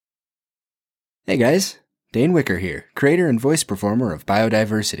Hey guys, Dane Wicker here, creator and voice performer of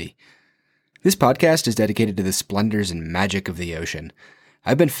Biodiversity. This podcast is dedicated to the splendors and magic of the ocean.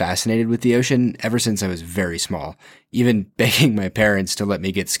 I've been fascinated with the ocean ever since I was very small, even begging my parents to let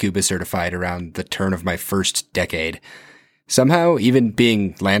me get scuba certified around the turn of my first decade. Somehow, even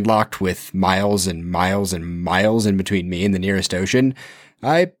being landlocked with miles and miles and miles in between me and the nearest ocean,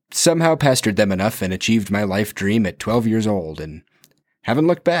 I somehow pestered them enough and achieved my life dream at 12 years old and haven't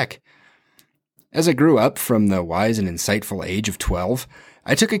looked back. As I grew up from the wise and insightful age of 12,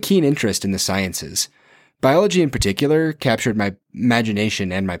 I took a keen interest in the sciences. Biology in particular captured my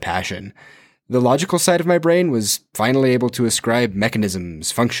imagination and my passion. The logical side of my brain was finally able to ascribe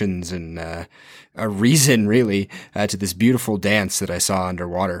mechanisms, functions, and a reason, really, to this beautiful dance that I saw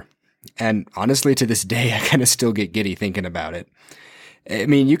underwater. And honestly, to this day, I kind of still get giddy thinking about it. I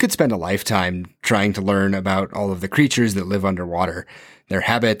mean, you could spend a lifetime trying to learn about all of the creatures that live underwater, their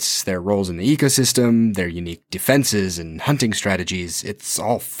habits, their roles in the ecosystem, their unique defenses and hunting strategies. It's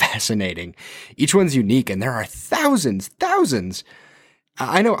all fascinating. Each one's unique, and there are thousands.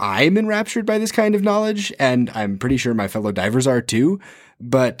 I know I'm enraptured by this kind of knowledge, and I'm pretty sure my fellow divers are too,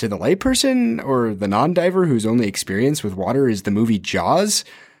 but to the layperson or the non-diver whose only experience with water is the movie Jaws,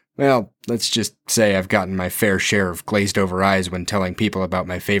 well, let's just say I've gotten my fair share of glazed over eyes when telling people about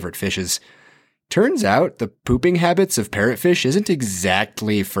my favorite fishes. Turns out the pooping habits of parrotfish isn't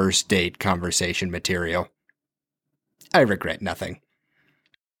exactly first date conversation material. I regret nothing.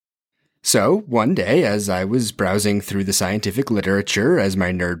 So, one day, as I was browsing through the scientific literature, as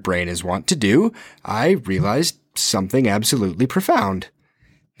my nerd brain is wont to do, I realized something absolutely profound.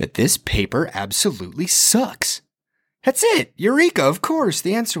 That this paper absolutely sucks. That's it! Eureka, of course!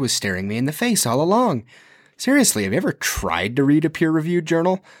 The answer was staring me in the face all along. Seriously, have you ever tried to read a peer-reviewed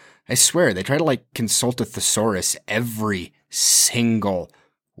journal? I swear, they try to, consult a thesaurus every single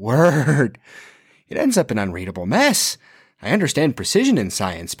word. It ends up an unreadable mess. I understand precision in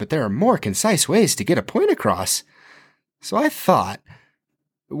science, but there are more concise ways to get a point across. So I thought,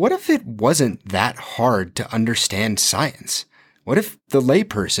 what if it wasn't that hard to understand science? What if the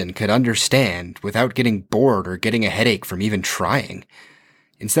layperson could understand without getting bored or getting a headache from even trying?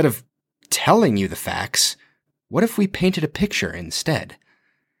 Instead of telling you the facts, what if we painted a picture instead?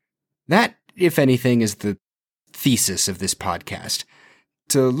 That, if anything, is the thesis of this podcast.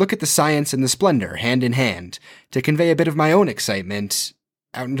 To look at the science and the splendor hand in hand, to convey a bit of my own excitement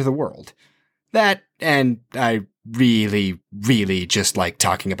out into the world. That, and I really, really just like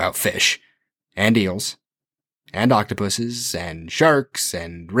talking about fish. And eels. And octopuses, and sharks,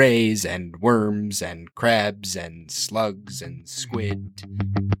 and rays, and worms, and crabs, and slugs, and squid,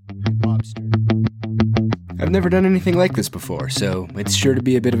 and lobster. I've never done anything like this before, so it's sure to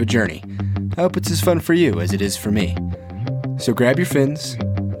be a bit of a journey. I hope it's as fun for you as it is for me. So grab your fins,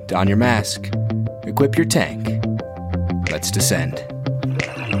 don your mask, equip your tank. Let's descend.